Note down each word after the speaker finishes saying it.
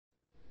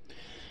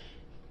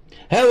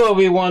Hello,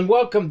 everyone.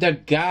 Welcome to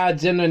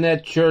God's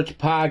Internet Church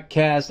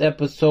Podcast,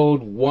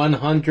 episode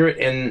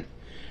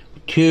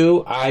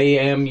 102. I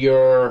am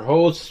your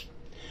host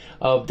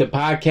of the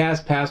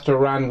podcast, Pastor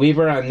Ron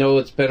Weaver. I know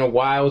it's been a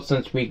while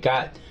since we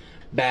got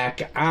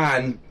back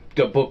on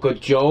the book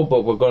of Job,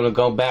 but we're going to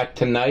go back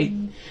tonight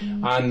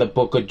on the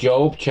book of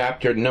Job,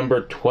 chapter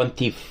number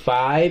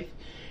 25.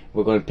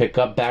 We're going to pick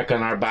up back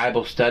on our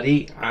Bible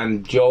study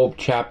on Job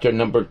chapter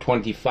number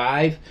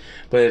 25.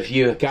 But if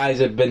you guys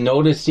have been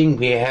noticing,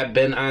 we have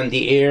been on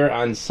the air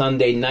on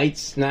Sunday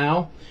nights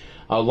now,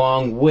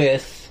 along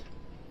with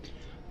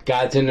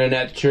God's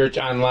Internet Church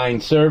online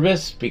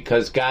service,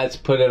 because God's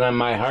put it on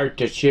my heart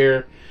to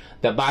share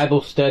the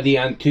Bible study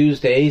on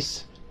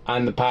Tuesdays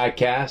on the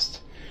podcast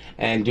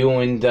and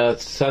doing the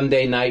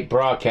Sunday night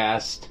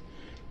broadcast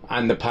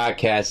on the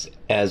podcast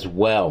as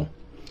well.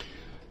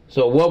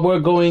 So what we're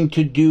going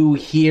to do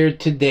here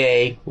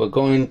today, we're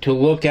going to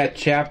look at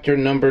chapter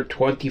number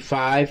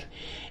 25,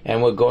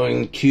 and we're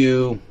going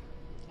to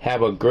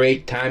have a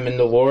great time in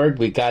the Lord.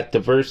 We got the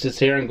verses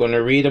here. I'm going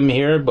to read them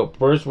here, but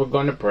first we're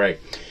going to pray.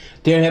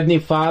 Dear Heavenly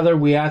Father,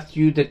 we ask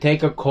you to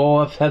take a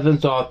coal of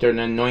heaven's altar and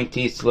anoint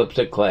these lips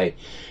of clay.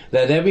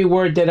 Let every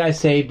word that I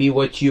say be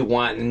what you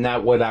want and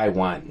not what I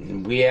want.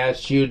 And we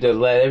ask you to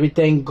let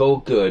everything go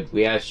good.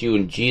 We ask you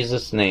in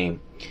Jesus'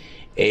 name.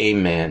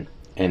 Amen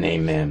and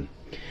amen.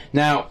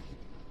 Now,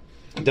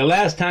 the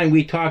last time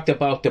we talked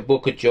about the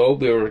book of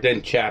Job, we were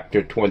in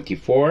chapter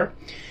 24,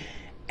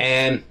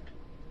 and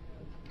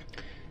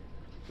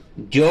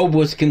Job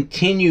was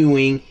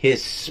continuing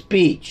his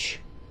speech,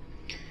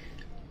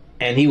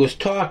 and he was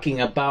talking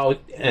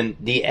about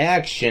the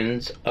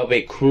actions of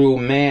a cruel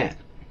man,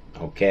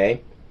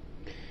 okay,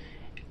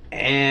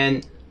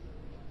 and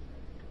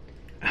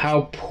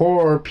how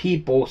poor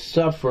people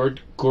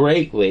suffered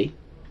greatly,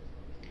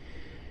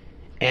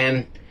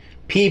 and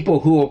people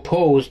who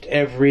opposed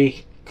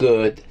every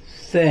good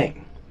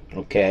thing,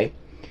 okay?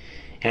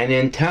 And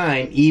in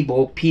time,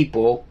 evil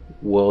people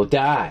will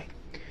die.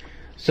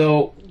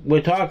 So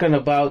we're talking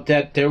about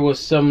that there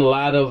was a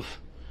lot of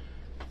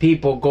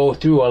people go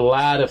through a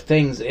lot of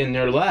things in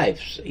their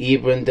lives.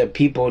 Even the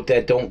people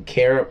that don't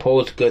care,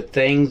 oppose good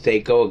things, they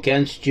go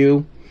against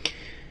you.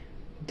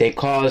 They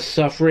cause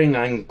suffering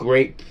on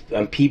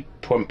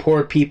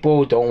poor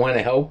people, don't want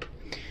to help.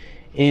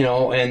 You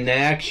know, and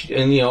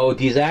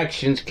these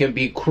actions can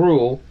be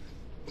cruel,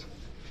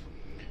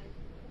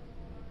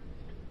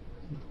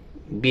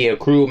 be a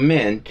cruel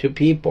man to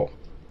people,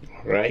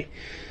 right?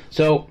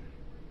 So,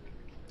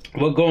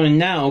 we're going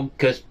now,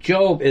 because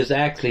Job is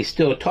actually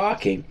still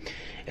talking,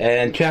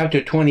 and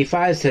chapter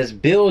 25 says,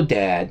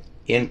 Bildad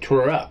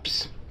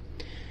interrupts.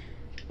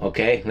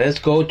 Okay, let's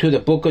go to the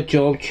book of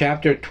Job,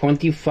 chapter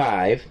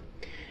 25,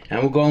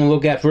 and we're going to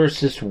look at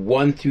verses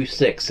 1 through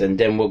 6, and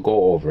then we'll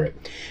go over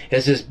it.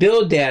 It says,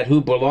 Bildad,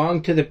 who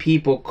belonged to the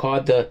people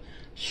called the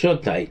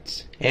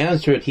Shunites,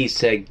 answered, he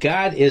said,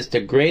 God is the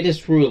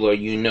greatest ruler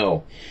you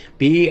know.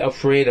 Be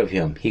afraid of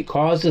him. He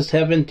causes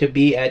heaven to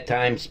be at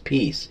times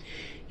peace.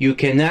 You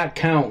cannot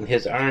count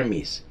his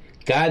armies.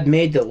 God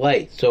made the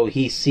light so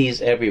he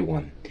sees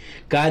everyone.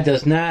 God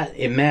does not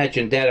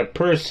imagine that a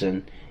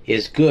person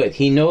is good.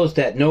 He knows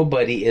that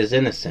nobody is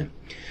innocent.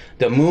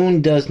 The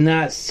moon does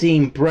not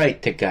seem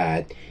bright to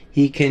God.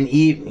 He can't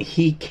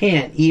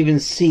even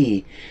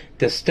see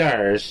the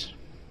stars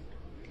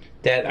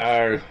that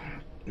are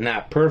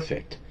not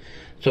perfect.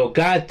 So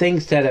God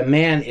thinks that a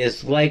man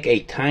is like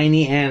a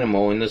tiny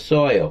animal in the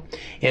soil.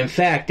 In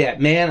fact,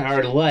 that men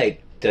are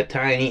like the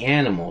tiny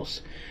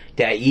animals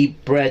that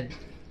eat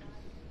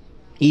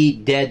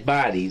dead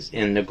bodies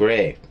in the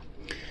grave.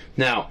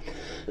 Now,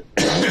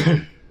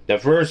 the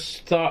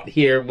first thought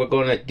here we're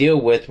going to deal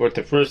with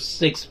the first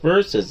 6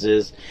 verses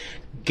is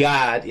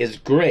God is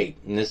great.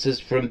 And this is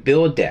from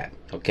Bildad,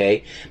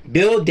 okay?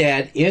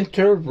 Bildad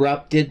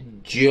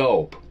interrupted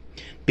Job.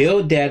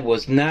 Bildad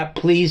was not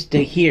pleased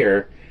to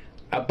hear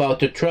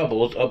about the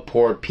troubles of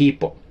poor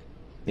people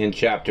in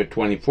chapter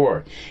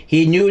 24.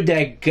 He knew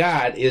that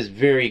God is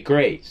very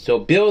great. So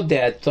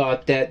Bildad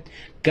thought that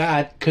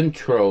God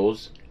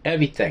controls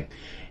everything.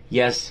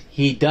 Yes,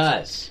 he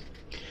does.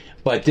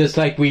 But just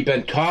like we've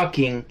been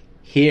talking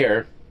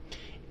here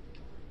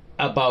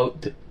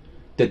about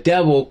the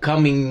devil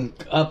coming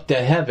up to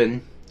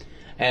heaven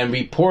and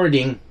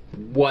reporting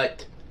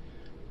what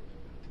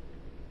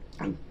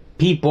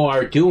people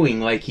are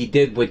doing, like he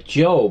did with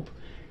Job.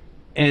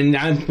 And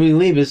I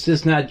believe it's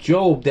just not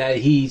Job that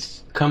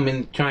he's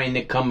trying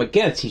to come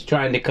against. He's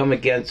trying to come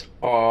against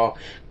all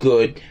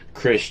good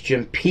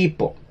Christian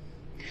people.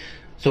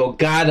 So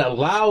God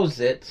allows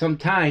it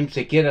sometimes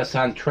to get us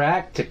on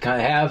track, to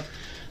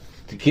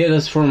get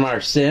us from our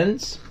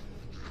sins,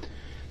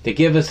 to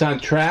give us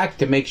on track,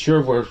 to make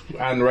sure we're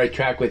on the right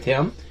track with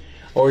him,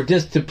 or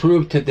just to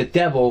prove to the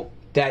devil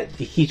that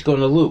he's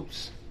going to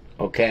lose,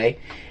 okay?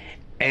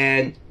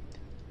 And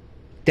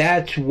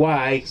that's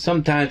why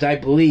sometimes I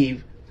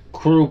believe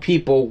cruel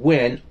people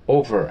win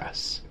over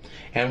us.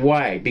 And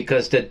why?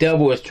 Because the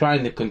devil is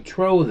trying to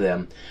control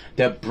them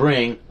to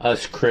bring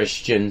us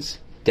Christians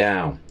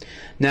down.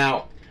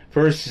 Now,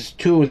 verses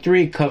 2 and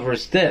 3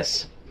 covers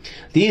this.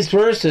 These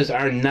verses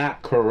are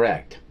not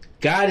correct.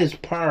 God is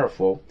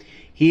powerful.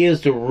 He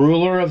is the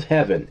ruler of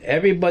heaven.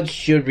 Everybody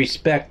should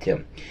respect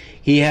him.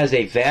 He has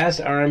a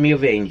vast army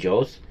of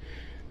angels,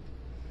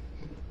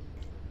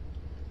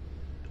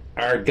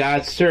 are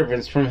God's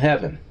servants from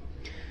heaven.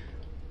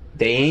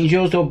 The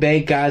angels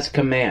obey God's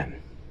command.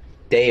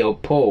 They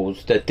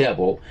oppose the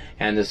devil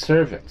and the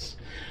servants.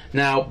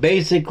 Now,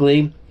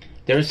 basically,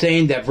 they're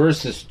saying that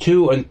verses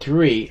 2 and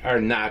 3 are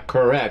not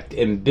correct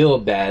in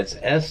Bildad's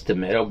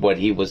estimate of what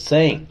he was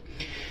saying.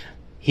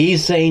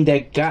 He's saying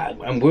that God,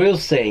 and we're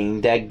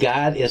saying that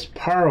God is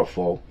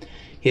powerful.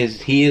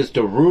 He is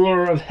the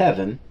ruler of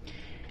heaven,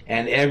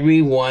 and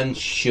everyone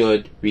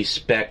should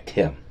respect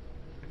him.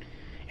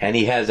 And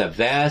he has a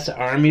vast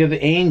army of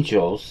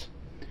angels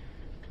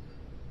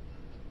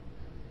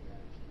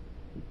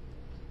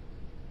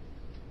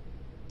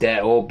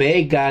that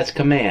obey God's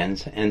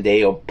commands, and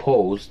they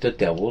oppose the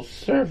devil's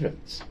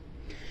servants.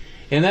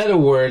 In other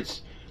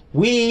words,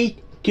 we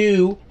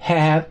do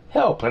have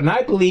help. And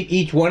I believe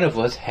each one of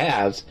us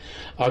has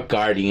a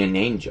guardian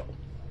angel.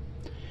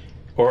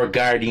 Or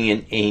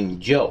guardian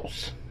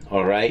angels.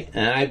 Alright?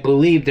 And I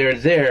believe they're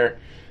there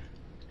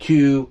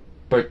to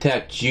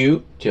protect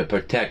you, to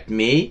protect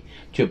me,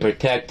 to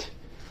protect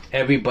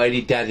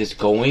everybody that is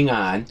going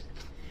on,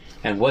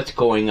 and what's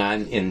going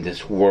on in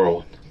this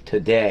world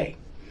today.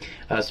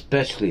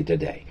 Especially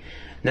today.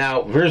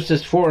 Now,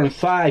 verses 4 and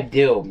 5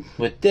 deal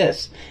with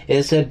this.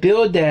 It said,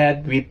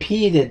 Bildad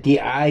repeated the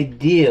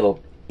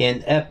ideal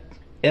in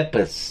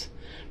Epis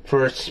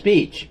for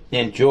speech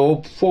in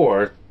Job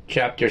 4,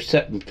 chapter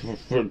 7,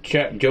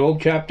 Job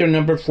chapter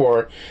number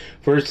 4,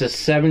 verses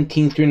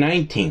 17 through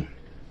 19.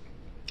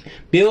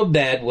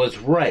 Bildad was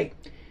right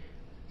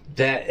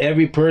that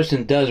every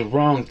person does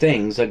wrong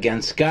things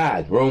against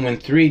God.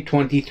 Romans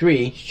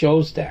 3:23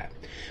 shows that.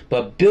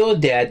 But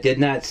Bildad did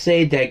not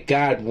say that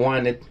God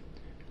wanted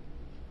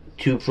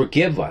to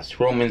forgive us.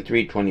 Romans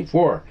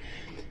 3:24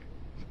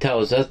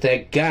 tells us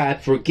that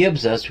God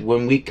forgives us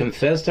when we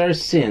confess our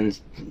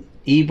sins,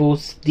 evil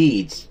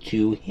deeds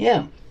to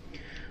him.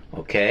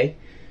 Okay?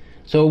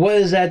 So what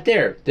is that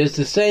there? This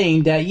is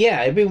saying that,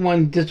 yeah,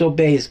 everyone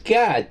disobeys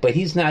God, but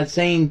he's not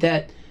saying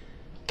that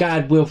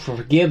God will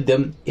forgive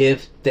them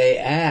if they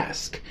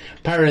ask.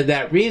 Part of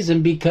that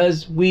reason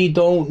because we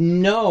don't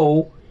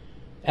know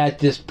at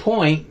this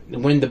point,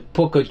 when the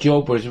book of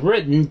Job was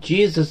written,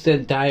 Jesus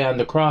didn't die on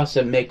the cross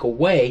and make a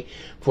way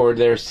for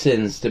their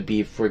sins to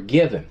be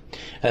forgiven,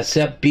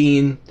 except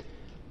being,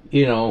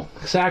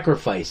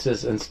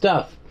 sacrifices and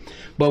stuff.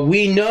 But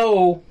we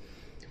know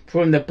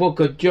from the book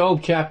of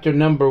Job, chapter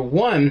number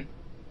 1,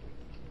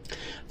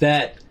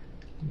 that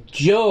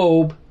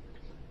Job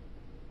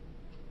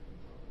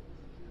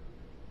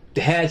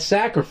had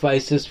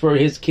sacrifices for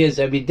his kids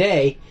every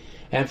day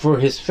and for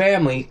his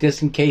family,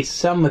 just in case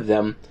some of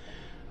them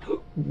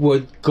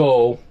would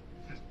go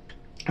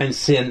and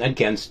sin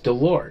against the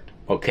Lord.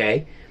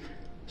 Okay?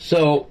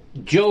 So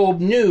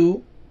Job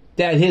knew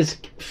that his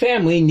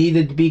family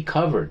needed to be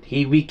covered.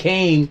 He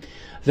became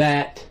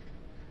that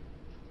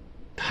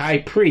high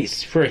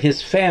priest for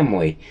his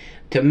family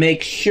to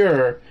make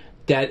sure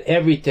that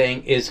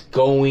everything is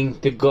going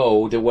to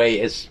go the way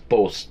it's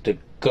supposed to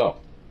go.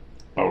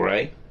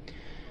 Alright?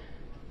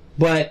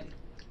 But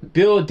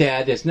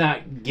Bildad is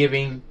not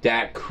giving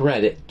that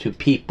credit to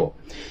people.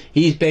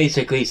 He's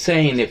basically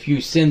saying if you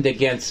sinned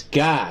against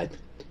God,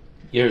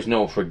 there's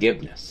no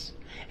forgiveness.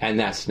 And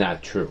that's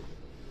not true.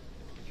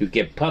 You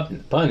get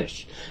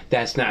punished.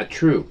 That's not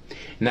true.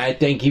 And I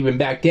think even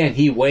back then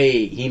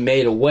he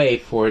made a way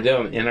for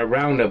them in a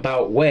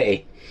roundabout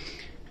way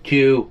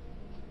to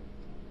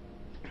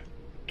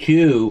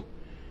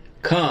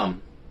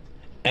come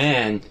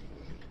and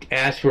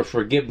ask for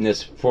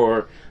forgiveness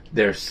for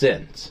their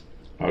sins.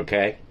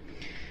 Okay?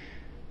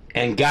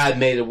 And God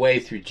made a way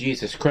through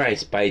Jesus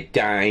Christ by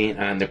dying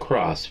on the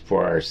cross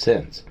for our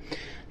sins.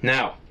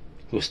 Now,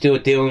 we're still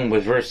dealing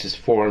with verses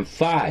 4 and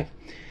 5.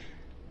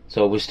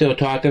 So we're still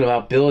talking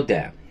about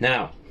Bildad.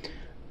 Now,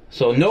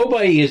 so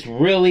nobody is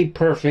really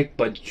perfect,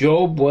 but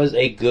Job was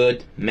a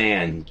good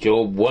man.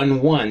 Job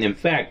 1:1. In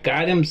fact,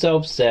 God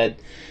himself said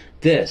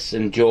this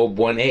in Job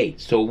 1:8.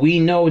 So we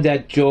know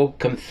that Job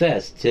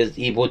confessed his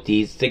evil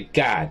deeds to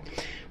God,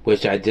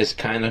 which I just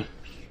kind of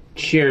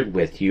shared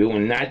with you,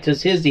 and not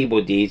just his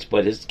evil deeds,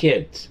 but his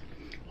kids.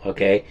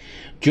 Okay?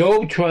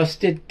 Job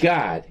trusted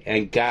God,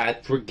 and God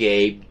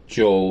forgave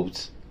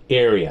Job's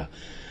area.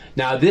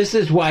 Now, this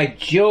is why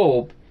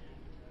Job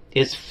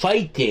is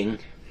fighting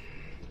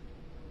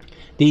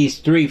these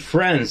three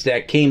friends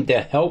that came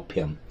to help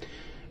him,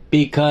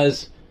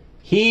 because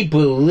he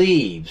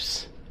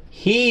believes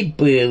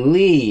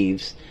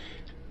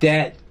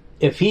that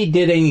if he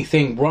did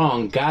anything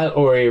wrong, God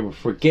already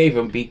forgave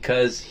him,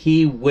 because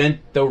he went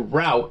the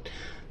route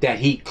that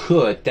he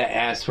could to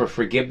ask for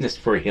forgiveness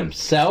for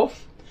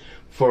himself,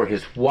 for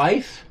his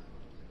wife,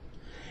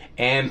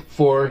 and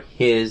for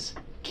his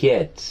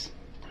kids.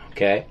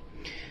 Okay?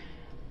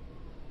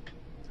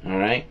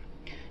 Alright?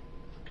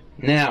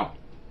 Now,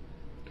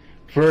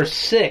 verse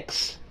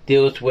 6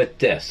 deals with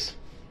this.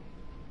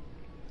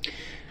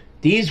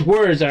 These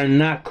words are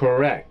not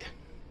correct.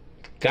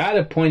 God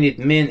appointed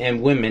men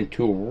and women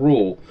to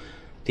rule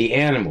the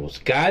animals.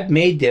 God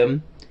made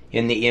them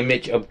in the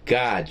image of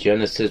God.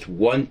 Genesis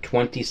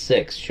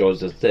 1:26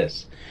 shows us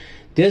this.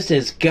 This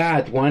is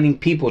God wanting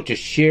people to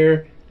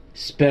share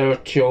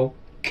spiritual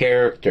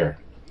character.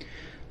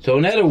 So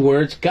in other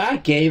words,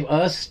 God gave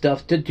us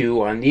stuff to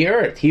do on the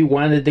earth. He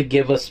wanted to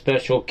give us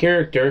special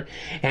character,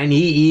 and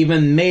He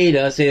even made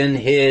us in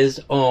His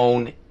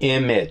own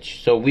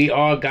image. So we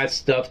all got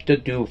stuff to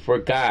do for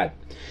God.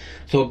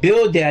 So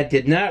Bildad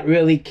did not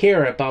really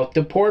care about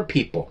the poor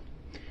people,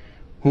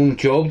 whom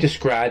Job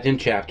described in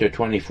chapter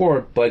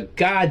 24, but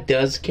God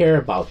does care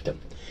about them.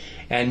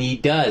 And He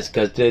does,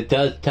 because it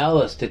does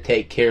tell us to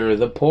take care of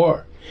the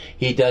poor.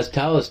 He does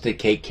tell us to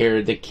take care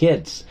of the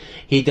kids.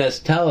 He does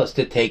tell us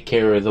to take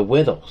care of the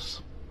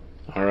widows.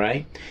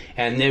 Alright?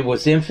 And there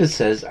was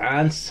emphasis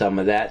on some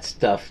of that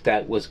stuff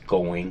that was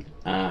going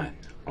on.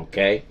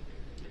 Okay?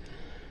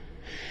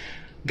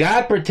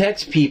 God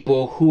protects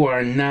people who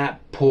are not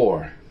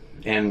poor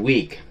and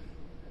weak.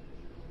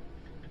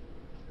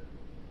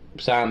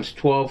 Psalms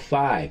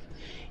 12:5.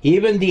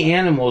 Even the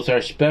animals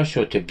are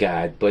special to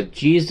God, but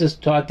Jesus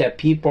taught that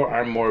people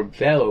are more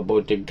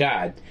valuable to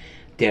God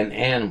than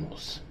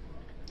animals.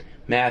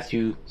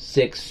 Matthew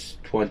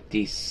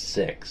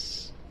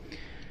 6:26.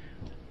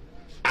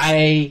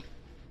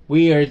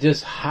 We are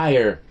just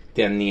higher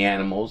than the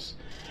animals.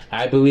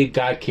 I believe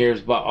God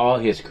cares about all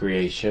His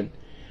creation,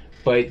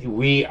 but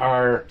we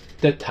are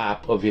the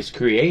top of His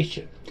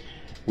creation.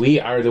 We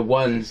are the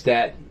ones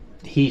that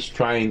He's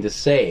trying to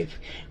save.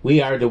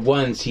 We are the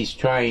ones He's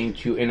trying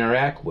to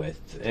interact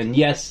with. And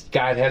yes,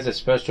 God has a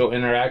special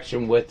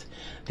interaction with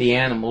the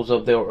animals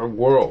of the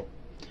world.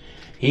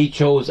 He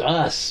chose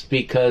us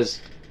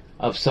because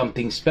of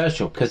something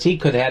special. Because He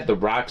could have the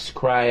rocks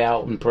cry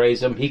out and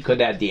praise Him. He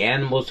could have the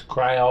animals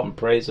cry out and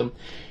praise Him.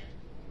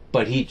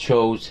 But He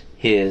chose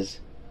His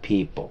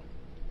people.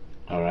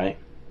 Alright?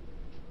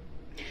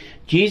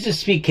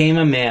 Jesus became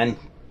a man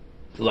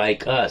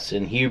like us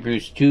in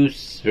Hebrews 2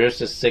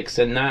 verses 6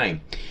 and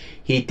 9.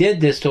 He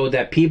did this so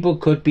that people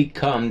could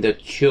become the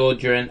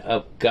children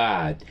of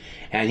God.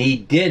 And He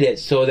did it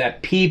so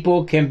that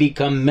people can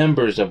become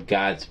members of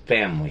God's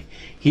family.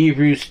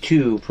 Hebrews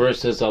 2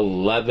 verses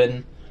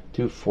 11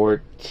 to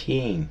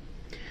 14.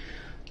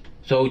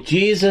 So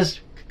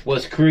Jesus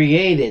was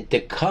created to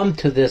come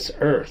to this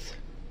earth.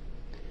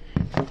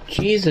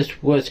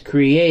 Jesus was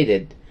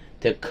created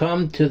to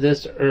come to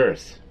this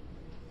earth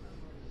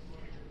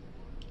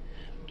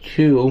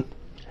to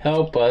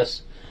help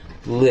us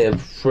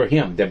live for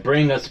Him, to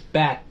bring us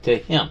back to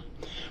Him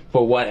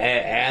for what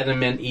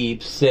Adam and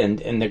Eve sinned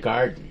in the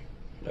garden.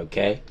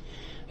 Okay?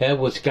 That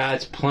was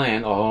God's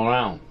plan all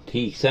around.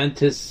 He sent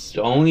His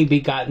only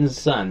begotten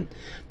Son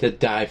to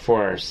die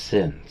for our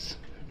sins.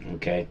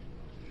 Okay?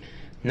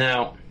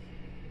 Now,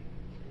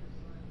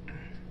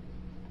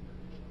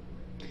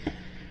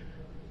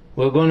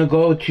 we're going to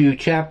go to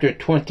chapter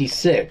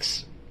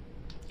 26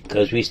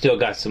 because we still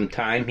got some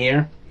time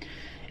here.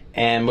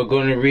 And we're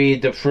going to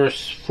read the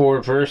first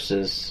 4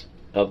 verses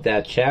of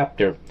that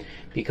chapter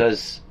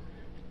because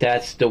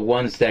that's the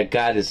ones that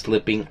God is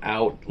leaping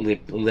out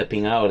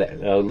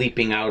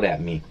at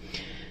me.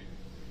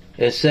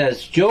 It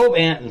says, Job,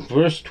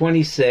 verse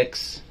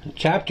 26,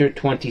 chapter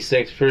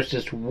 26,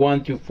 verses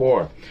 1 through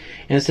 4.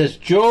 And it says,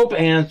 Job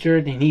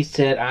answered and he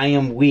said, I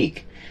am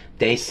weak.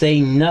 They say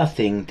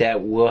nothing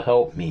that will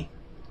help me.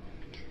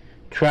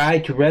 Try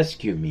to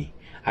rescue me.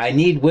 I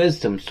need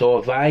wisdom, so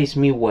advise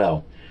me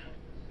well.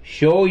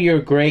 Show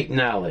your great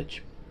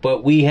knowledge.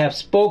 But we have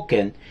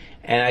spoken,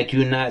 and I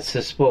do not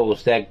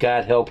suppose that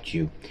God helped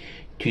you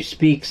to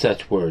speak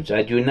such words.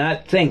 I do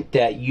not think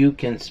that you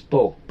can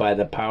spoke by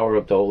the power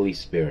of the Holy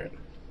Spirit.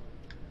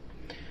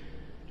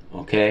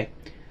 Okay?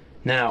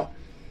 Now,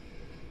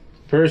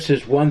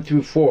 verses 1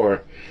 through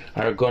 4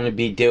 are going to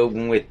be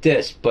dealing with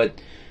this,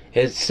 but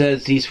it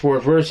says these 4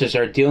 verses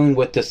are dealing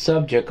with the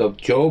subject of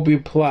Job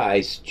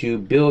replies to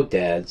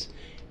Bildad's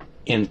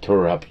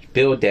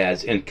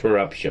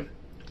interruption.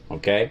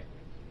 Okay?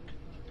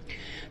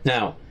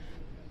 Now,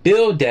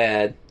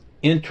 Bildad's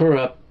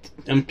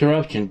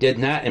interruption did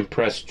not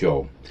impress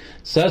Job.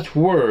 Such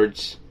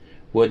words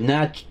would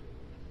not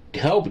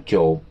help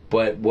Job,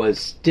 but was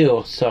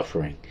still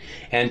suffering.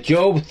 And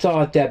Job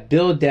thought that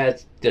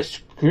Bildad's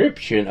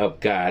description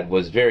of God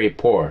was very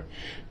poor.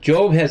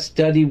 Job had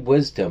studied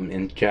wisdom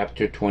in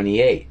chapter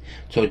 28.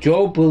 So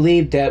Job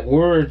believed that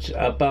words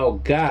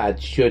about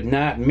God should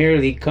not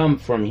merely come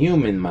from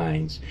human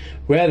minds.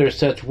 Rather,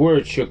 such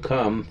words should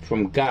come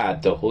from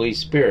God, the Holy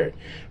Spirit.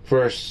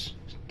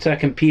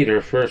 2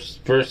 Peter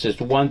verses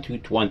 1 to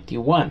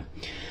 21.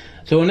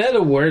 So in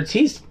other words,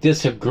 he's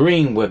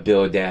disagreeing with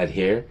Bildad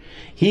here.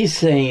 He's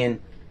saying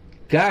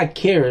God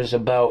cares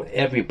about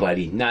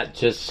everybody, not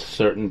just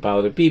certain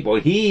other people.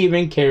 He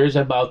even cares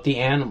about the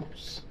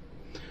animals.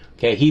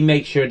 Okay, He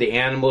makes sure the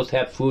animals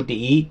have food to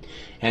eat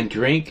and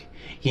drink.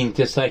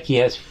 Just like He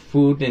has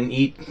food and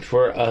eat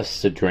for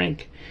us to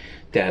drink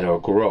that'll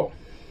grow.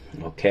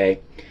 Okay?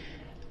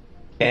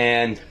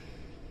 And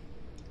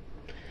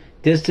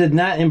this did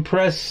not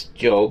impress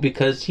Job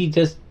because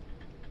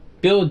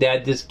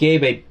Bildad just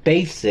gave a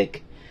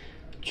basic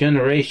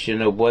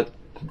generation of what's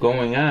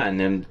going on.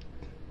 And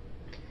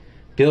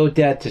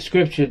Bildad's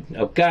description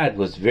of God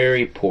was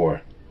very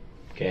poor.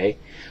 Okay?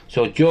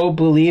 So Job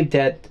believed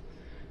that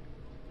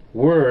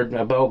word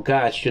about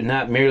God should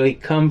not merely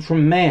come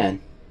from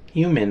man,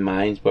 human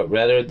minds, but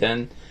rather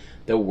than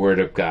the word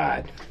of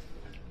God.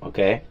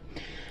 Okay?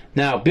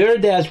 Now,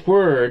 Bildad's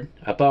word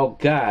about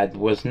God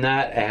was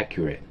not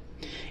accurate.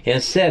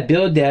 Instead,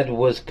 Bildad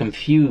was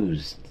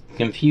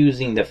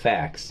confusing the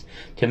facts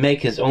to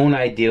make his own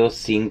ideals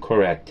seem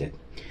corrected.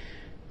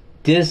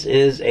 This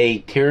is a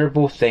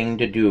terrible thing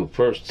to do.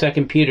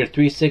 2 Peter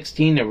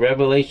 3:16 and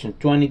Revelation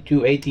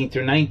 22:18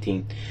 through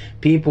 19.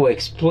 People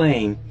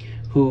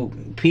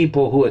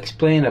who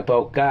explain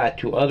about God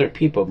to other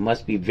people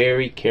must be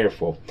very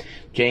careful.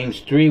 James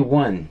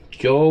 3:1.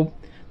 Job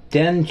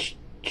then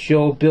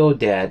showed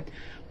Bildad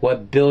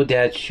what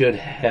Bildad should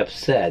have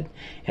said,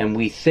 and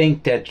we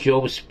think that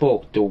Job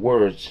spoke the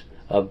words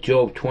of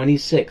Job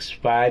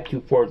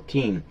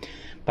 26:5-14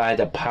 by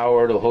the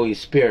power of the Holy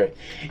Spirit.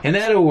 In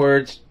other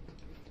words,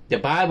 the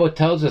Bible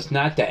tells us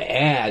not to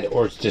add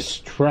or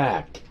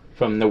distract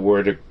from the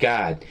Word of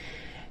God.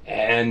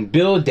 And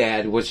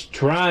Bildad was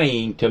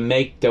trying to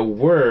make the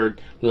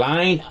Word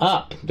line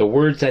up, the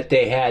words that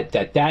they had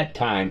at that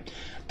time,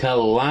 to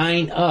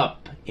line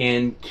up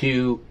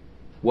into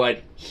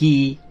what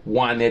he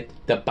wanted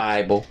the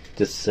Bible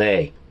to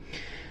say.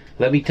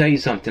 Let me tell you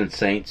something,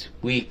 saints.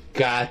 We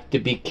got to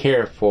be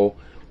careful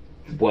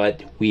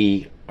what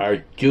we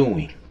are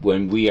doing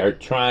when we are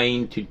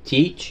trying to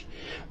teach,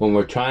 when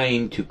we're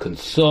trying to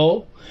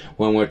console,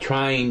 when we're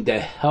trying to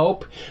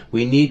help.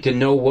 We need to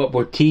know what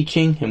we're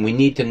teaching, and we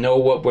need to know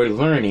what we're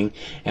learning,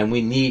 and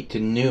we need to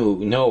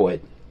know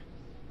it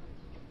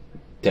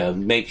to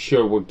make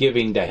sure we're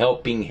giving the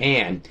helping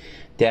hand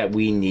that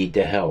we need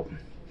to help.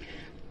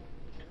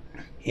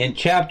 In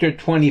chapter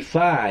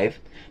 25,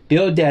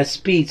 Bildad's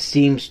speech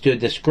seems to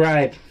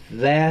describe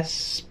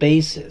vast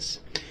spaces.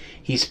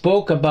 He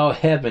spoke about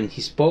heaven,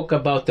 he spoke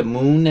about the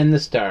moon and the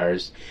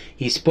stars,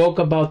 he spoke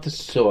about the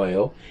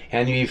soil,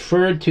 and he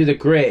referred to the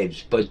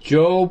graves, but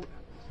Job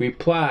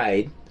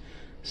replied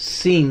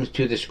seems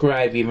to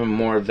describe even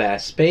more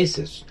vast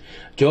spaces.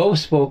 Job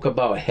spoke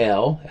about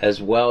hell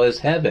as well as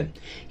heaven.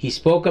 He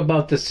spoke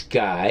about the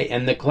sky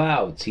and the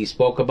clouds. He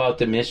spoke about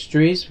the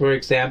mysteries, for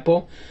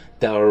example,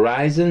 the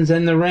horizons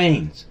and the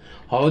rains.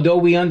 Although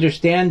we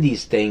understand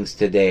these things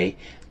today,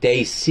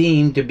 they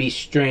seem to be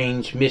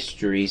strange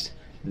mysteries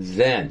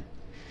then.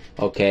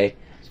 Okay?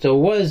 So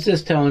what is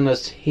this telling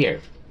us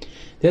here?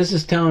 This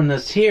is telling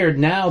us here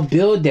now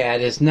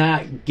Bildad is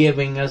not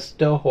giving us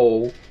the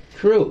whole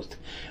truth.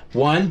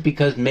 One,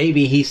 because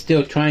maybe he's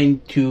still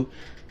trying to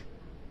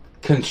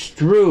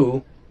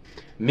construe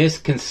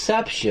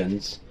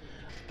misconceptions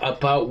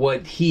about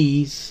what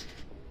he's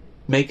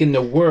making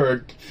the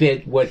word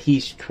fit what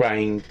he's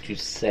trying to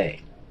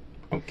say.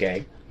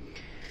 Okay?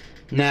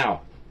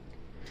 Now,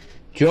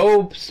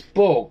 Job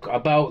spoke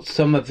about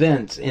some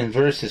events in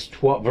verses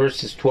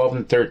 12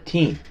 and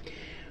 13.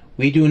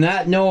 We do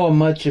not know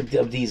much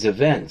of these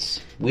events.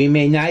 We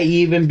may not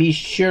even be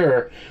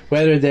sure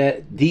whether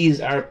that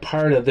these are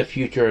part of the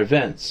future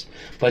events.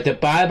 But the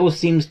Bible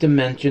seems to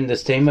mention the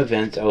same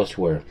events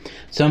elsewhere.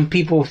 Some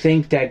people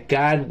think that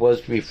God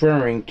was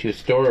referring to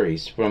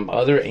stories from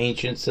other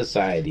ancient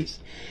societies.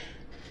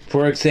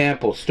 For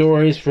example,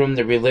 stories from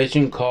the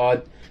religion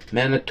called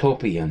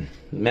Metapona.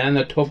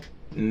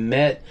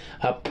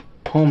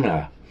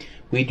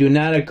 We do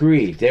not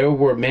agree. There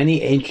were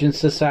many ancient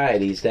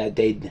societies that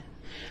they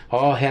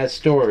all had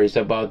stories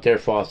about their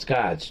false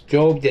gods.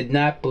 Job did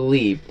not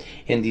believe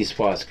in these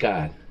false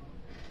gods.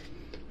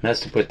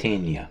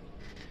 Mesopotamia.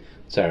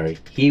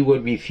 He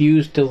would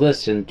refuse to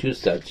listen to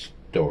such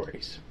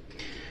stories.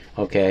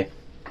 Okay?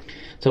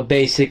 So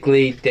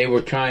basically, they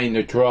were trying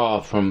to draw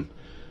from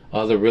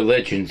other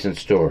religions and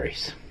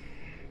stories.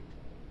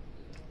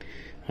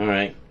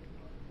 Alright.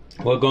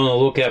 We're going to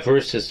look at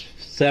verses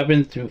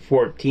 7 through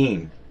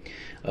 14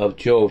 of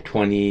Job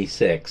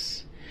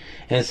 26.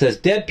 And it says,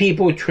 dead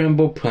people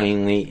tremble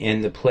plainly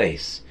in the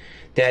place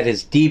that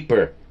is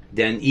deeper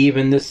than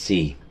even the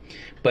sea.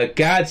 But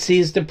God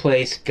sees the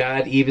place,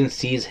 God even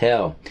sees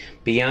hell.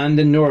 Beyond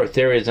the north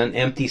there is an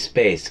empty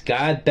space.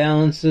 God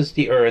balances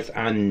the earth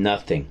on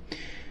nothing.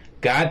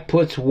 God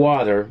puts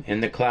water in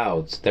the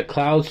clouds. The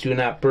clouds do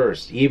not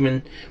burst,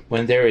 even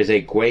when there is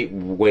a great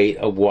weight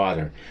of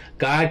water.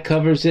 God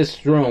covers his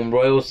throne,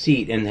 royal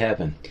seat in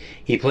heaven.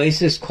 He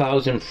places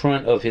clouds in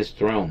front of his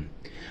throne.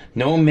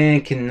 No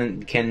man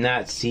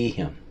cannot see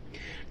him.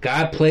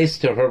 God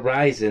placed the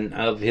horizon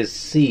of his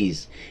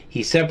seas.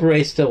 He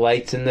separates the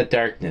lights and the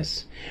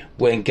darkness.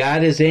 When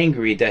God is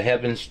angry, the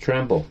heavens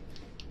tremble.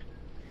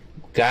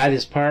 God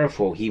is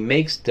powerful. He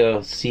makes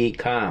the sea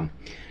calm.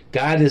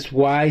 God is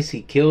wise.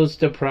 He kills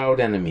the proud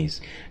enemies.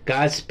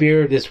 God's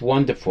spirit is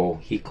wonderful.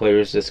 He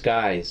clears the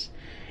skies.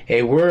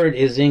 A word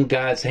is in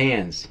God's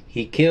hands.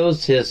 He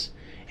kills his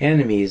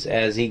enemies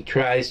as he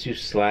tries to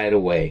slide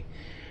away.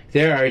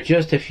 There are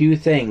just a few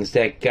things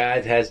that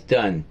God has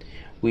done.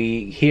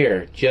 We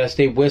hear just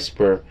a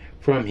whisper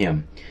from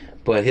him,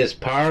 but his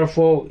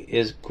powerful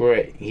is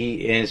great.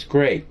 He is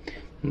great,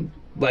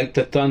 like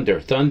the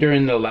thunder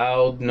and the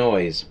loud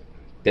noise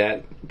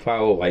that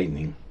follow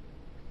lightning.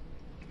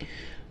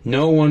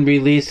 No one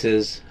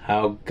realizes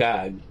how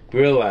God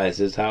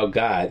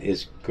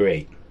is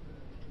great.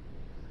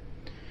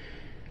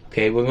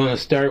 Okay, we're going to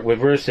start with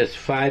verses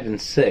 5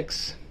 and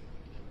 6.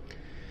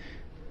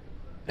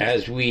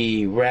 As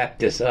we wrap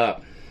this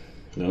up,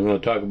 we're going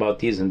to talk about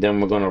these and then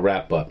we're going to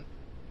wrap up.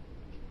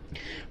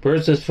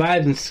 Verses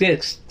 5 and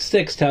 6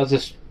 tells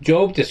us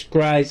Job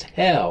describes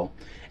hell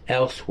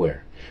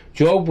elsewhere.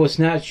 Job was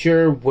not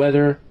sure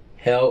whether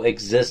hell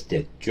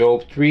existed.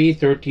 Job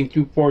 3:13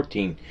 through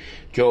 14.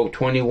 Job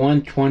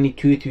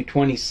 21:22 through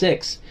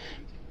 26.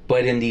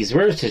 But in these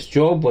verses,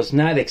 Job was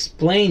not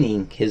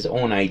explaining his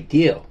own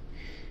ideal.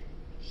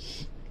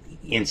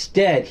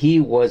 Instead, he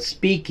was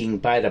speaking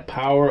by the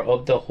power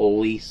of the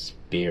Holy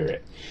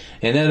Spirit.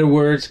 In other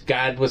words,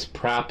 God was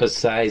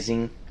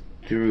prophesying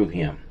through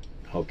him.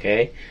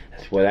 Okay?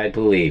 That's what I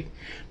believe.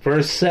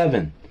 Verse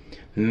 7.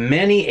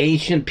 Many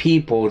ancient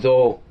people,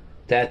 though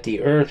that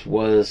the earth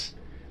was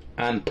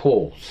on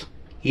poles.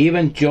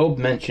 Even Job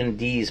mentioned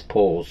these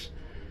poles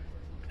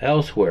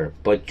elsewhere.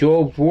 But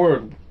Job's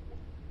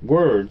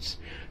words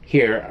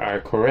here are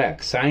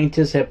correct.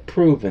 Scientists have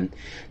proven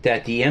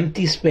that the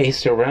empty space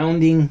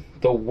surrounding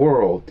the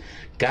world,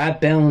 God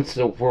balanced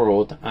the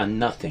world on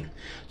nothing.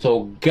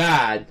 So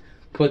God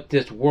put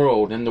this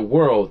world in the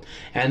world,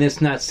 and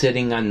it's not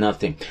sitting on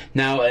nothing.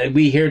 Now,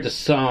 we hear the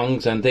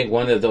songs, I think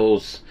one of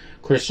those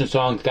Christian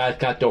songs, God's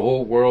got the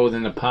whole world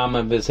in the palm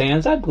of his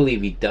hands. I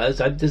believe he does.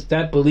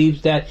 That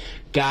believes that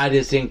God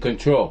is in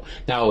control.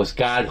 Now, is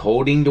God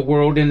holding the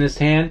world in his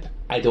hand?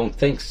 I don't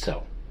think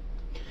so.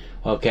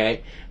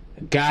 Okay?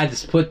 God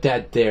has put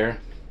that there,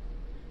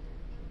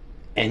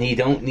 and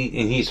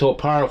he's so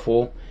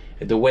powerful,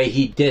 the way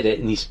he did it,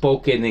 and he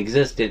spoke it in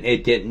existence,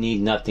 it didn't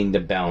need nothing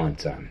to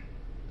balance on.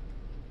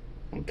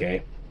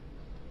 Okay?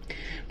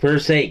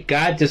 Verse 8,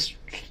 God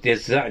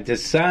the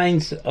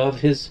signs of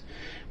his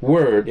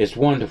word is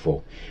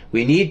wonderful.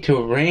 We need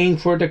to rain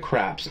for the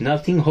crops.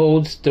 Nothing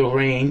holds the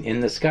rain in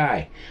the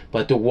sky,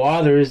 but the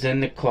waters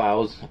and the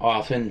clouds,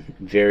 often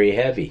very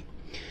heavy.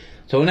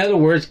 So in other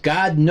words,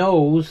 God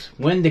knows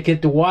when to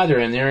get the water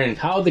in there and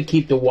how to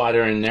keep the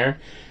water in there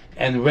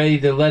and ready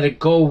to let it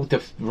go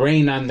to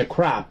rain on the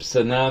crops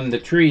and on the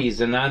trees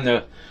and on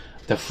the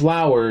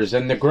flowers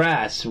and the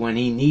grass when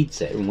he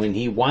needs it and when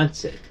he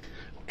wants it.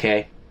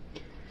 Okay?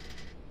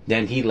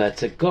 Then he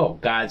lets it go.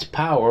 God's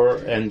power,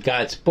 and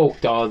God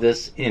spoke all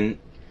this in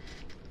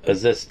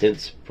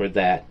existence for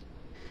that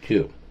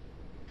too.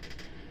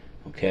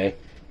 Okay?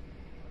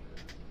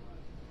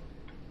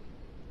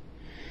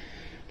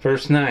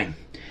 Verse 9.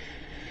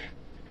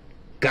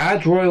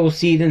 God's royal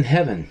seat in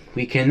heaven.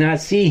 We cannot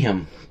see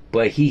him,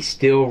 but he's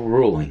still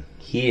ruling.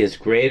 He is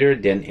greater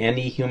than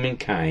any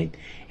humankind,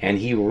 and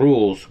he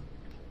rules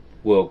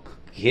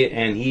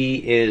and he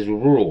is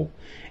rule,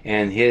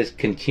 and his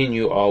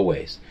continue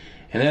always.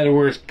 In other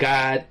words,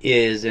 God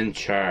is in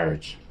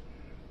charge,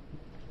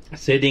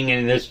 sitting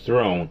in his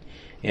throne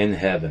in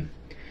heaven.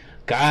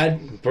 God,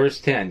 verse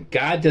 10,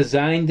 God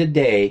designed the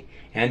day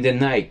and the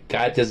night.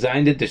 God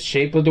designed the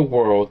shape of the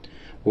world.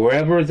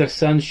 Wherever the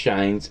sun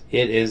shines,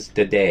 it is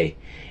the day,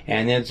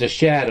 and in the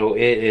shadow,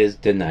 it is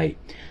the night.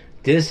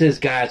 This is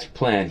God's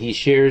plan. He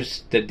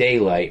shares the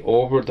daylight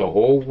over the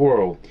whole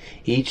world,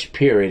 each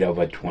period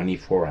of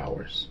 24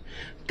 hours.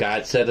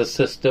 God set a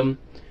system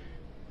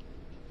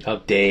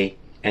of day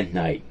and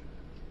night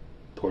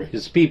for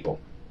his people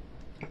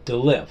to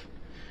live,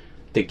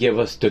 to give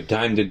us the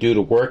time to do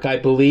the work, I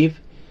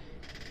believe,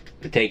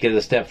 to take it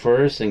a step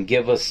first and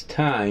give us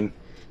time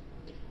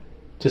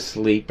to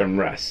sleep and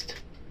rest.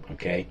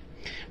 Okay?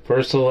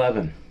 Verse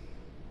 11.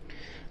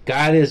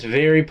 God is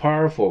very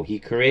powerful. He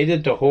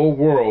created the whole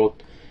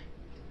world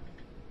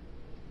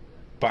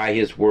by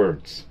his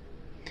words.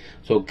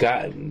 So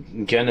God,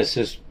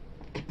 Genesis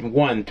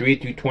 1, 3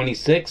 through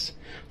 26.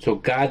 So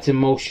God's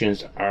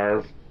emotions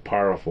are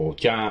powerful.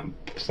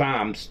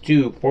 Psalms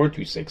 2, 4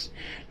 through 6.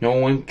 No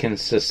one can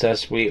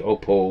successfully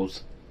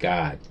oppose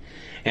God.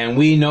 And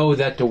we know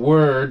that the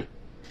Word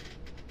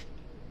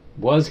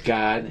was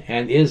God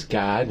and is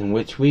God, in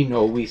which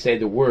we say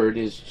the Word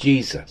is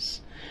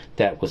Jesus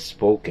that was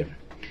spoken.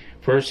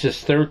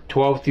 Verses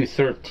 12 through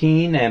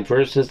 13 and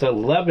verses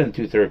 11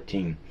 through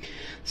 13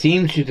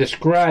 seems to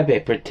describe a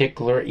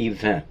particular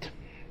event.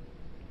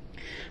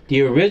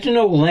 The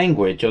original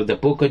language of the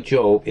book of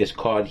Job is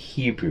called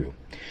Hebrew.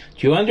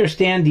 To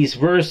understand these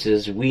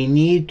verses, we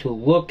need to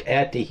look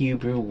at the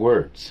Hebrew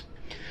words.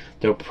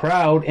 The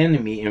proud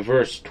enemy in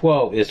verse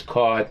 12 is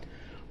called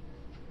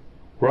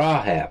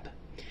Rahab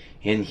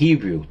in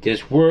Hebrew.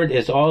 This word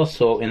is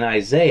also in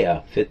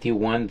Isaiah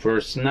 51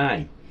 verse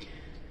 9.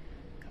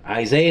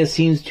 Isaiah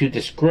seems to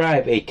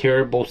describe a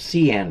terrible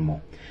sea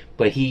animal,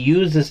 but he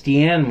uses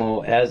the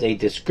animal as a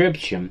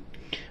description,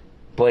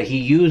 but he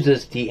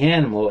uses the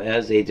animal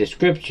as a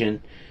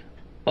description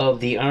of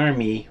the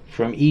army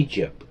from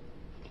Egypt,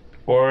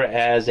 or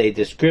as a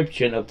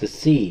description of the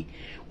sea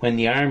when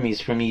the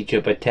armies from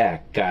Egypt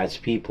attacked God's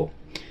people.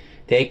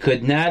 They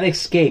could not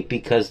escape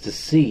because of the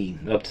sea,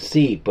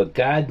 but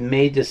God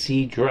made the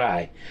sea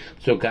dry,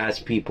 so God's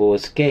people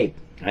escaped.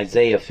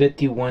 Isaiah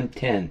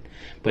 51:10.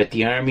 But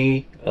the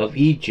army of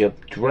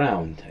Egypt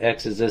drowned.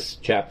 Exodus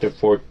chapter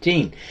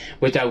 14,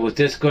 which I was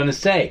just going to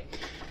say.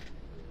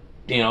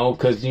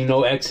 Because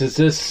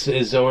Exodus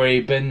has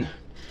already been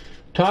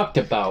talked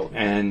about,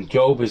 and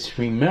Job is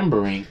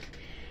remembering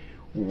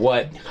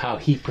how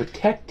he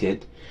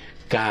protected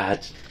God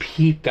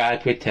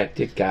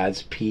protected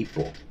God's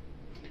people.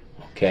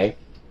 Okay,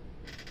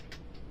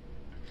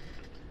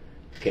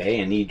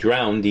 and he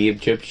drowned the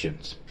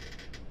Egyptians.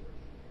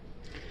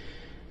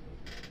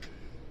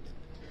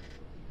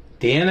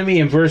 The enemy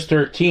in verse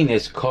 13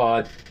 is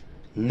called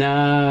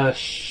Nakash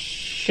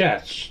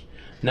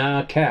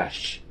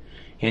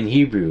in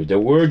Hebrew. The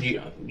word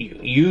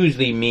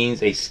usually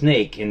means a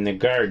snake in the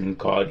garden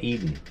called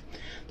Eden.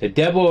 The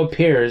devil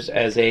appears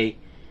as a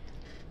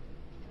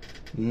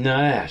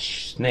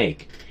Nash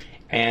snake,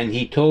 and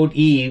he told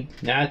Eve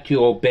not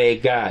to obey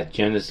God.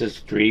 Genesis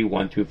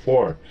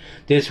 3:1-4.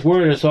 This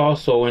word is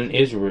also in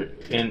Israel.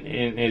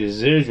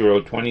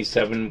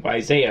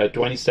 Isaiah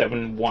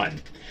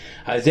 27:1.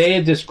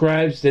 Isaiah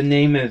describes the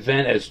name and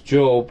event as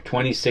Job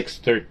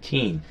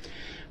 26:13,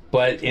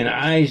 but in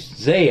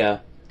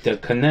Isaiah, the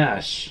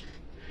Kanash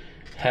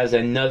has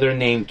another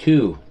name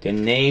too. The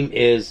name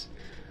is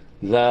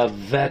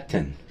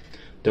Leviathan.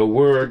 The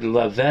word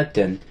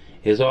Leviathan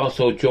is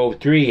also Job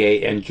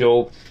 3:8 and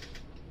Job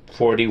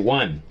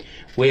 41.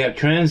 We have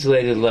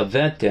translated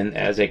Leviathan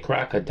as a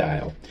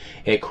crocodile.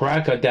 A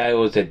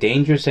crocodile is a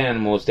dangerous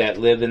animal that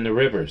live in the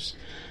rivers.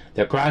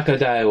 The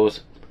crocodiles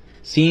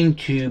seem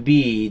to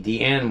be the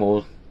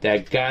animal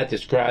that God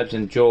describes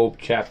in Job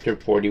chapter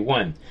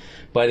 41.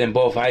 But in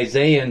both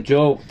Isaiah and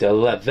Job, the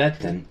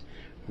Leviathan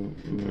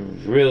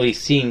really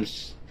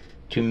seems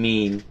to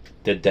mean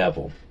the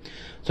devil.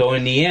 So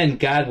in the end,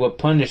 God will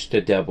punish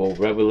the devil,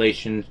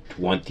 Revelation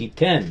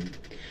 20:10,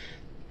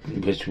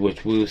 which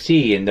we'll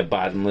see in the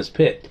bottomless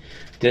pit.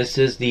 This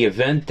is the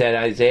event that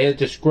Isaiah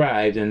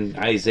described in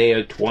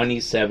Isaiah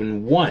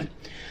 27:1.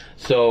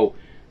 So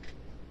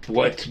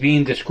what's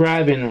being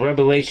described in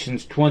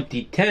Revelations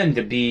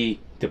 20:10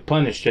 to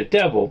punish the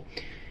devil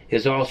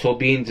is also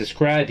being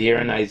described here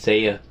in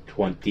Isaiah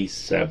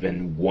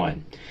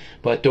 27:1.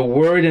 But the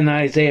word in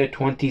Isaiah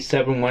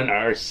 27:1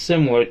 are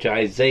similar to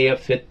Isaiah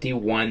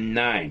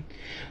 51:9.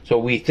 So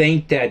we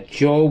think that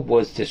Job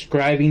was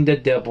describing the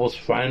devil's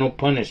final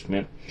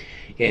punishment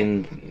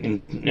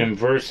in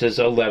verses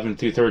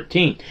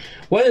 11-13.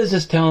 What is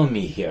this telling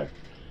me here?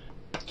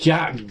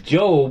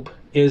 Job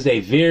is a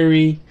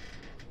very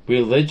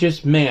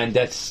religious man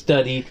that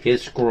studied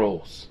his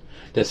scrolls,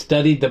 that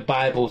studied the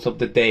Bibles of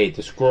the day,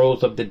 the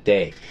scrolls of the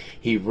day.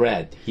 He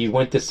read. He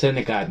went to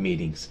synagogue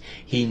meetings.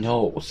 He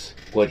knows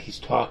what he's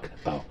talking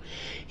about.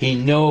 He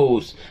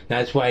knows.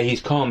 That's why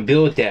he's calling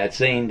Bildad,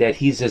 saying that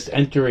he's just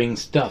entering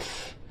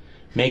stuff,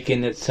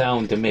 making it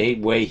sound the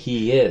way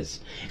he is.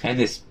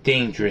 And it's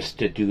dangerous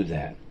to do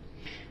that.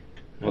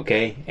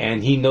 Okay?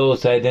 And he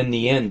knows that in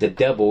the end, the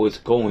devil is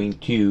going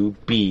to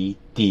be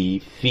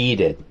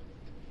defeated.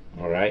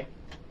 Alright?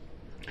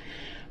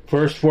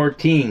 Verse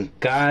 14,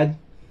 God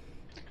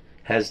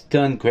has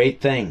done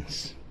great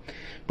things,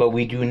 but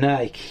we do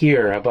not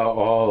hear about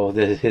all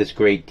his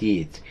great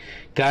deeds.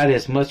 God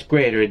is much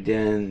greater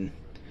than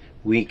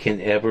we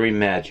can ever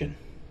imagine.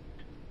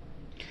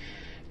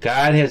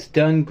 God has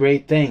done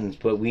great things,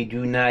 but we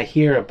do not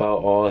hear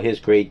about all his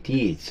great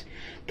deeds.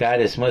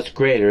 God is much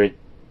greater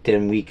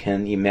than we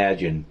can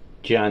imagine.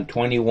 John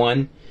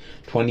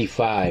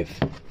 21:25.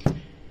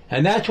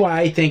 And that's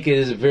why I think it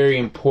is very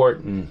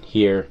important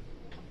here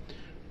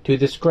to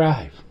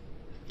describe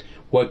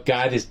what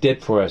God has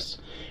did for us.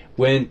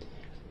 When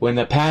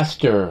a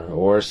pastor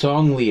or a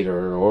song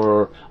leader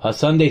or a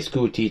Sunday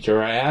school teacher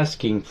are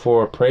asking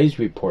for praise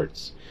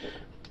reports,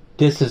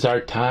 this is our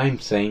time,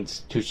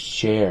 saints, to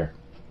share.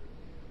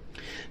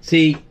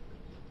 See,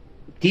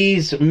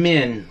 these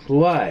men's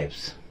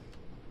lives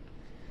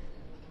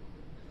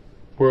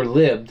were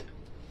lived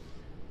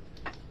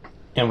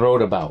and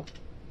wrote about.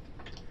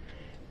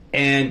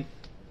 And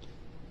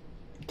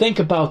think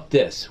about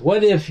this.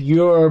 What if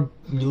your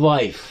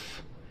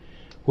life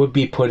would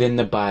be put in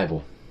the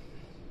Bible?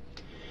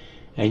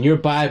 And your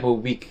Bible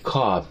would be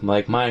called,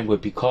 like mine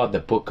would be called, the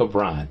Book of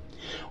Ron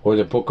or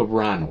the Book of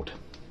Ronald.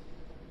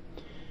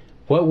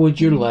 What would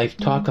your life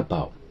talk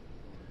about?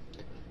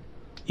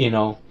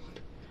 A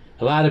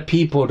lot of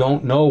people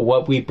don't know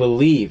what we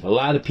believe. A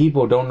lot of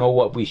people don't know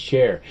what we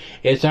share.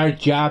 It's our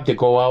job to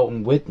go out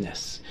and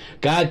witness.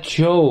 God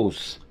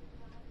chose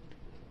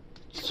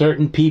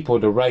certain people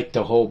to write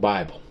the whole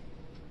Bible.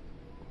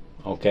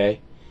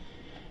 Okay?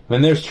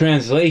 When there's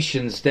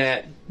translations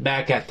that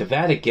back at the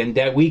Vatican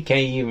that we can't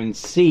even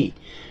see,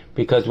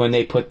 because when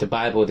they put the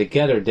Bible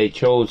together, they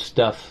chose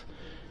stuff,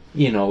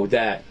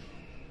 that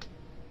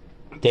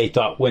they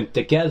thought went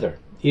together,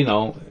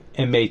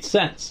 and made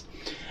sense.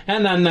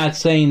 And I'm not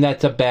saying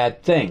that's a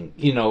bad thing.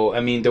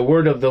 The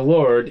word of the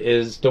Lord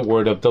is the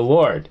word of the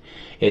Lord.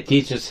 It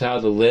teaches how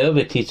to live.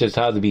 It teaches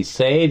how to be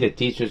saved. It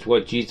teaches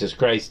what Jesus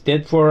Christ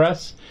did for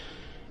us.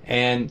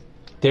 And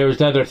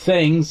there's other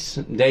things.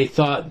 They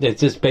thought that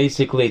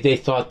they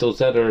thought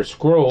those other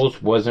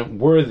scrolls wasn't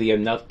worthy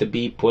enough to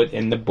be put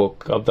in the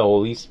book of the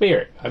Holy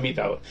Spirit.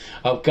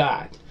 Of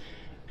God.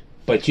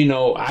 But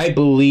I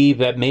believe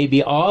that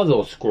maybe all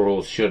those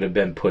scrolls should have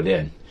been put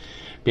in.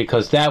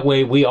 Because that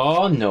way we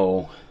all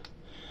know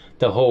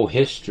the whole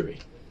history.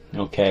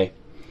 Okay?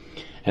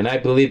 And I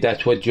believe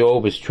that's what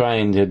Job is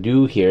trying to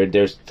do here.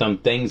 There's some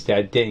things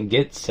that didn't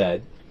get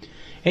said.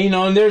 And,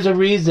 and there's a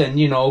reason,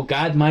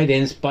 God might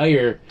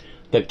inspire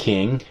the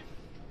king.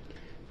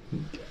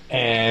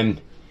 And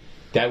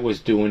that was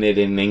doing it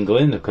in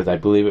England, because I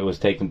believe it was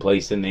taking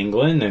place in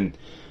England, and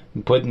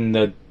putting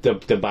the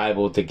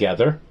Bible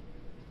together.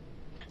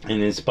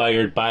 And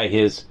inspired by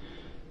his,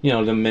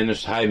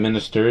 the high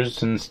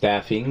ministers and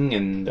staffing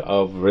and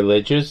of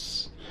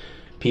religious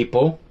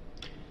people.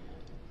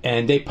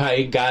 And they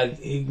probably, God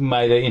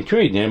might have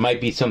intrigued. There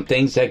might be some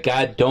things that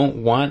God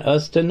don't want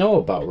us to know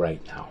about right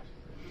now.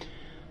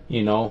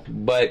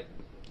 But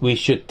we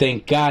should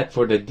thank God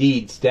for the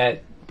deeds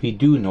that we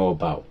do know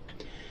about.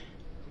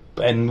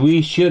 And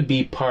we should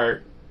be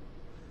part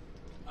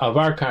of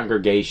our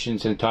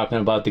congregations and talking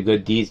about the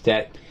good deeds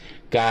that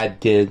God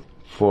did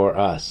for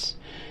us.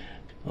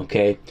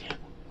 Okay?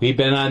 We've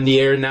been on the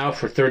air now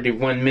for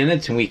 31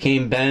 minutes, and we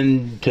came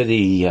then to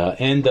the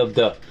end of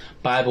the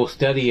Bible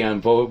study on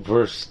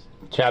verse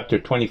chapter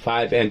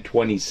 25 and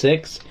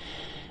 26.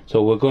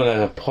 So we're going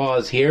to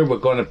pause here. We're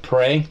going to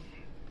pray.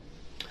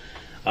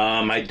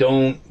 I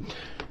don't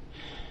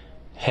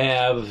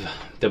have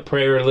the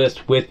prayer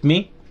list with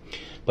me,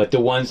 but the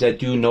ones that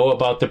do know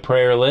about the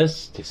prayer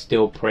list,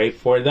 still pray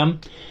for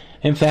them.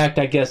 In fact,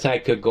 I guess I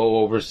could go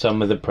over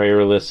some of the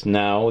prayer lists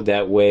now.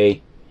 That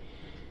way,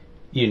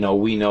 we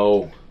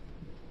know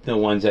the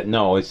ones that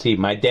know. See,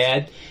 my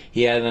dad,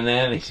 he's got an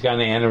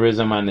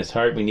aneurysm on his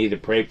heart. We need to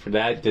pray for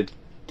that to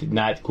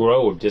not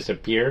grow or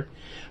disappear.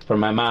 For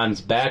my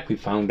mom's back, we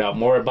found out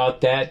more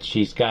about that.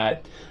 She's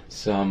got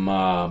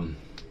some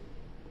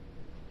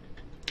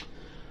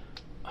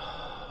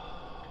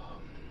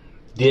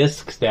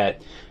discs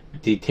that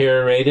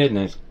deteriorated, and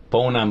it's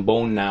bone on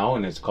bone now,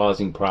 and it's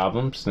causing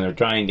problems, and they're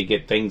trying to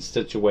get things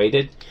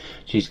situated.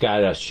 She's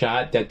got a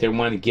shot that they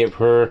want to give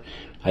her,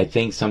 I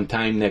think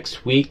sometime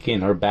next week,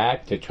 in her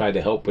back to try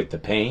to help with the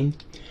pain.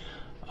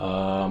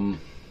 And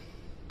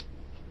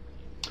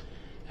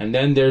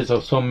then there's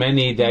so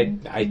many that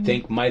I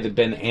think might have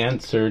been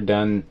answered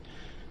on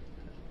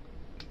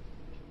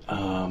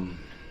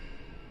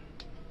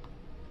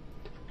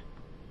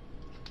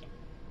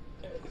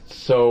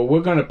so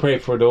we're going to pray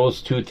for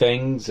those two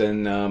things,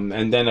 and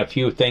then a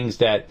few things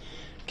that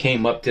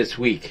came up this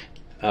week.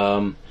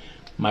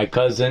 My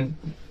cousin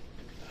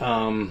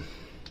had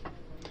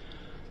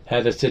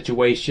a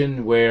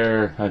situation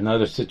where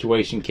another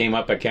situation came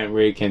up. I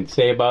can't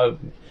say about it,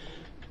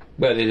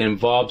 but it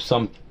involved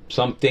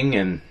something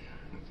and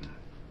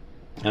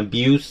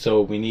abuse. So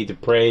we need to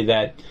pray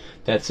that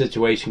that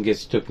situation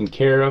gets taken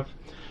care of,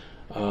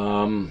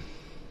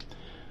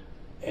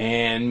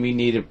 and we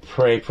need to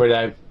pray for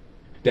that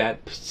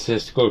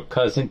sister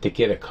cousin to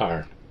get a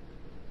car.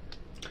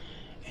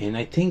 And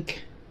I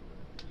think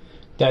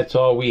that's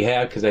all we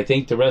have, because I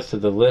think the rest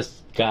of the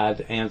list,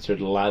 God answered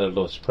a lot of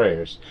those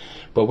prayers.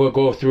 But we'll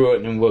go through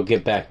it and we'll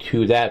get back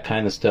to that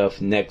kind of stuff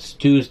next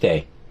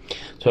Tuesday.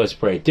 So let's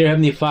pray. Dear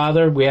Heavenly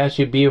Father, we ask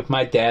you to be with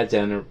my dad's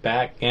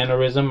back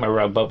aneurysm or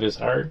above his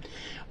heart.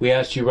 We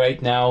ask you right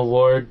now,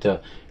 Lord,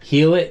 to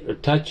heal it or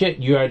touch it.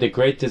 You are the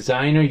great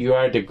designer. You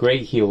are the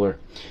great healer.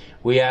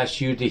 We ask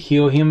you to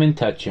heal him and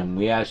touch him.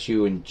 We ask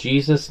you in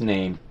Jesus'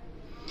 name.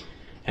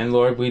 And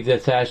Lord, we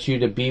just ask you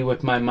to be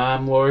with my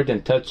mom, Lord,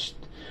 and touch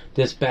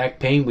this back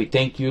pain. We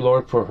thank you,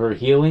 Lord, for her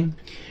healing.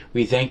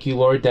 We thank you,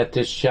 Lord, that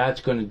this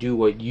shot's going to do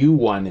what you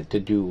want it to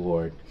do,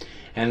 Lord.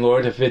 And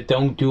Lord, if it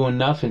don't do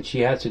enough and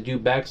she has to do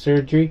back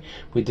surgery,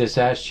 we just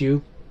ask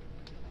you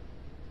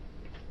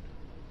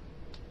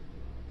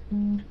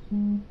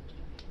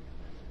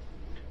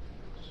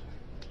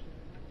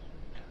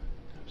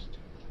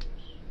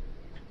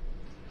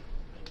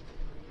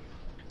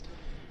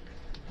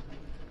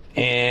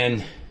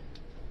and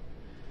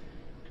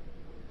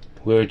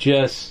we're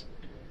just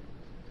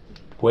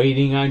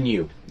waiting on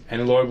you.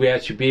 And Lord, we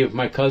ask you to be with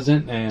my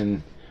cousin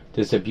and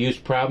this abuse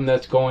problem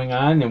that's going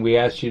on, and we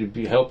ask you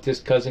to help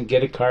this cousin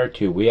get a car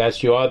too. We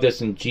ask you all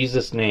this in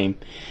Jesus' name.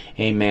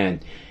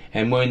 Amen.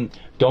 And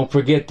don't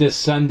forget, this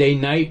Sunday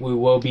night we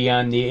will be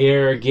on the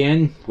air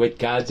again with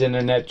God's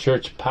Internet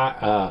Church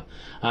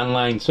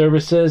online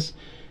services.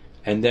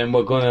 And then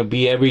we're going to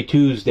be every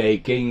Tuesday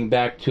getting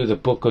back to the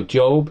book of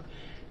Job.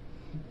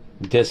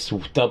 This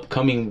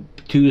upcoming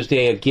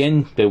Tuesday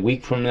again, the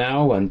week from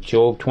now, on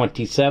Job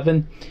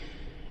 27.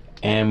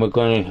 And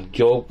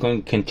Job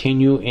going to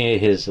continue in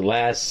his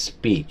last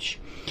speech.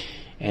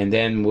 and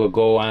then we'll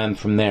go on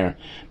from there.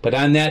 But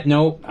on that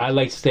note, I'd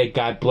like to say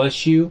God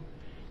bless you.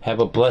 Have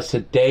a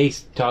blessed day.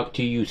 Talk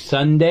to you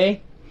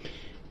Sunday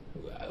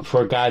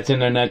for God's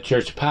Internet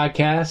Church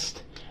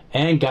podcast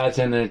and God's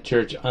Internet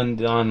Church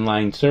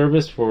online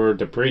service for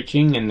the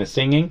preaching and the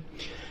singing.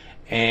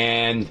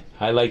 And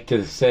I'd like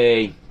to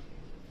say,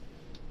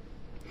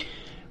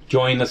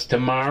 join us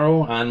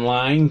tomorrow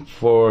online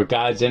for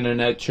God's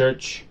Internet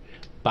Church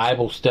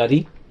Bible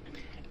study.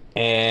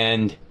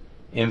 And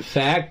in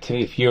fact,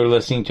 if you're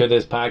listening to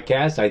this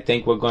podcast, I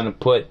think we're going to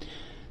put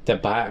the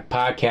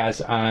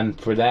podcast on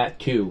for that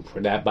too,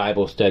 for that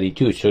Bible study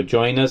too. So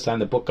join us on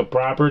the book of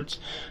Proverbs,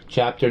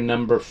 chapter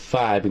number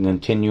 5, and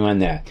continue on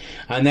that.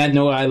 On that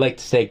note, I'd like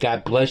to say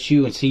God bless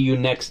you and see you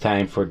next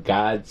time for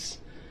God's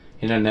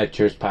Internet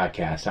Church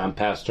podcast. I'm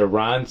Pastor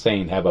Ron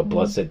saying have a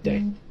blessed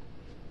day.